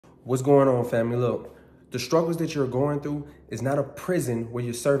What's going on, family? Look, the struggles that you're going through is not a prison where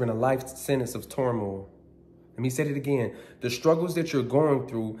you're serving a life sentence of turmoil. Let me say it again. The struggles that you're going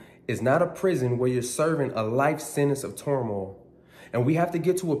through is not a prison where you're serving a life sentence of turmoil. And we have to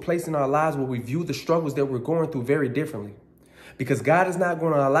get to a place in our lives where we view the struggles that we're going through very differently. Because God is not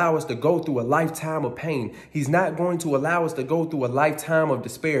going to allow us to go through a lifetime of pain. He's not going to allow us to go through a lifetime of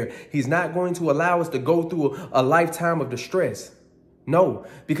despair. He's not going to allow us to go through a lifetime of distress. No,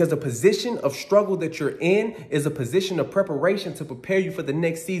 because the position of struggle that you're in is a position of preparation to prepare you for the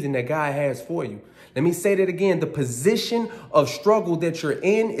next season that God has for you. Let me say that again. The position of struggle that you're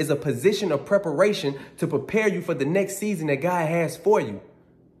in is a position of preparation to prepare you for the next season that God has for you.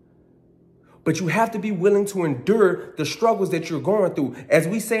 But you have to be willing to endure the struggles that you're going through. As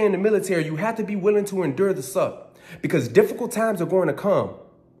we say in the military, you have to be willing to endure the suck because difficult times are going to come.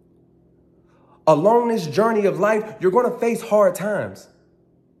 Along this journey of life, you're going to face hard times.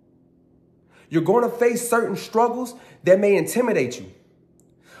 You're going to face certain struggles that may intimidate you.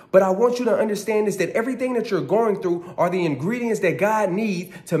 But I want you to understand this, that everything that you're going through are the ingredients that God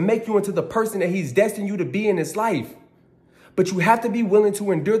needs to make you into the person that He's destined you to be in this life. But you have to be willing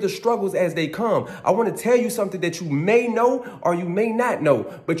to endure the struggles as they come. I want to tell you something that you may know or you may not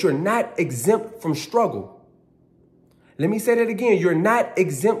know, but you're not exempt from struggle. Let me say that again. You're not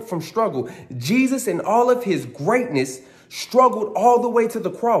exempt from struggle. Jesus, in all of His greatness, struggled all the way to the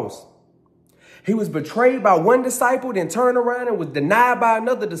cross. He was betrayed by one disciple, then turned around and was denied by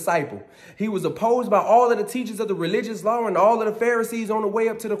another disciple. He was opposed by all of the teachers of the religious law and all of the Pharisees on the way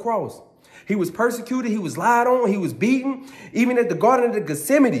up to the cross. He was persecuted. He was lied on. He was beaten. Even at the Garden of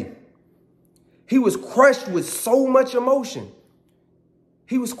Gethsemane, he was crushed with so much emotion.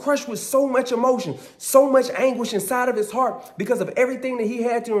 He was crushed with so much emotion, so much anguish inside of his heart because of everything that he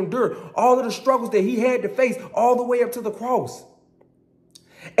had to endure, all of the struggles that he had to face all the way up to the cross.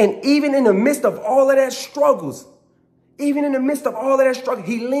 And even in the midst of all of that struggles, he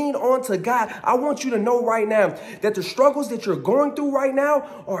leaned on to God. I want you to know right now that the struggles that you're going through right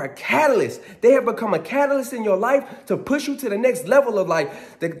now are a catalyst. They have become a catalyst in your life to push you to the next level of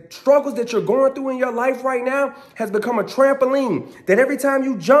life. The struggles that you're going through in your life right now has become a trampoline that every time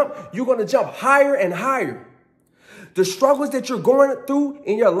you jump, you're going to jump higher and higher. The struggles that you're going through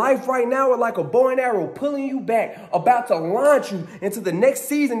in your life right now are like a bow and arrow pulling you back, about to launch you into the next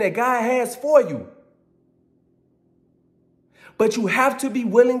season that God has for you. But you have to be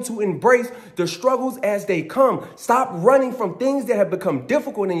willing to embrace the struggles as they come. Stop running from things that have become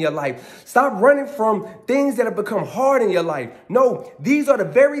difficult in your life. Stop running from things that have become hard in your life. No, these are the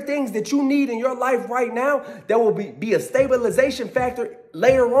very things that you need in your life right now that will be a stabilization factor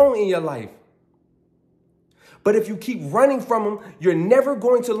later on in your life. But if you keep running from them, you're never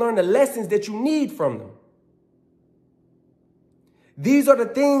going to learn the lessons that you need from them. These are the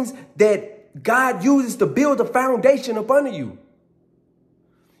things that God uses to build a foundation up under you.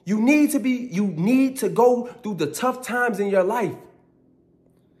 You need to go through the tough times in your life.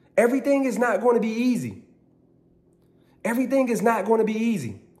 Everything is not going to be easy. Everything is not going to be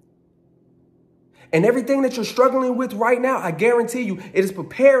easy. And everything that you're struggling with right now, I guarantee you, it is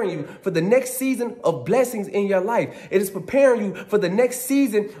preparing you for the next season of blessings in your life. It is preparing you for the next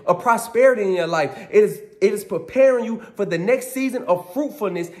season of prosperity in your life. It is preparing you for the next season of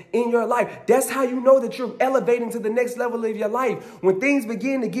fruitfulness in your life. That's how you know that you're elevating to the next level of your life. When things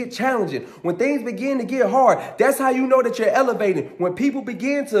begin to get challenging, when things begin to get hard, that's how you know that you're elevating. When people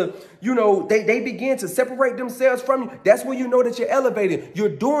begin to, they begin to separate themselves from you, that's when you know that you're elevating. You're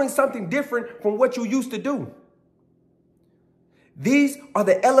doing something different from what you used to do. These are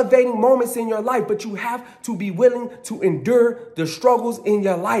the elevating moments in your life, but you have to be willing to endure the struggles in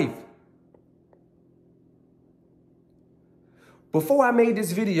your life. Before I made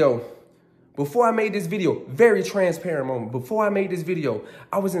this video, very transparent moment. Before I made this video,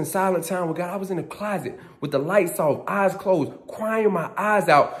 I was in silent time with God. I was in the closet with the lights off, eyes closed, crying my eyes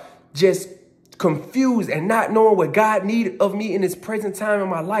out, just confused and not knowing what God needed of me in this present time in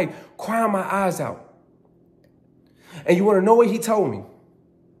my life, crying my eyes out. And you want to know what He told me?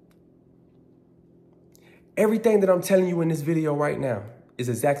 Everything that I'm telling you in this video right now is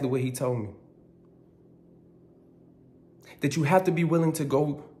exactly what He told me. That you have to be willing to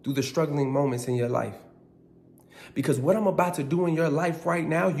go through the struggling moments in your life. Because what I'm about to do in your life right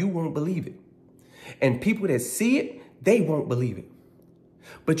now, you won't believe it. And people that see it, they won't believe it.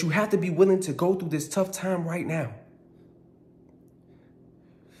 But you have to be willing to go through this tough time right now.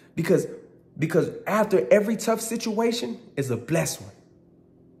 Because after every tough situation is a blessed one.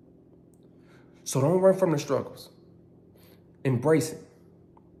 So don't run from the struggles. Embrace it.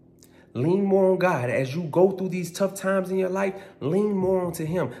 Lean more on God. As you go through these tough times in your life, lean more onto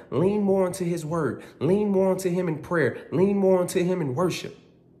him. Lean more onto his word. Lean more onto him in prayer. Lean more onto him in worship.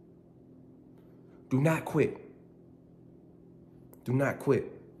 Do not quit. Do not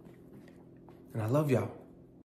quit. And I love y'all.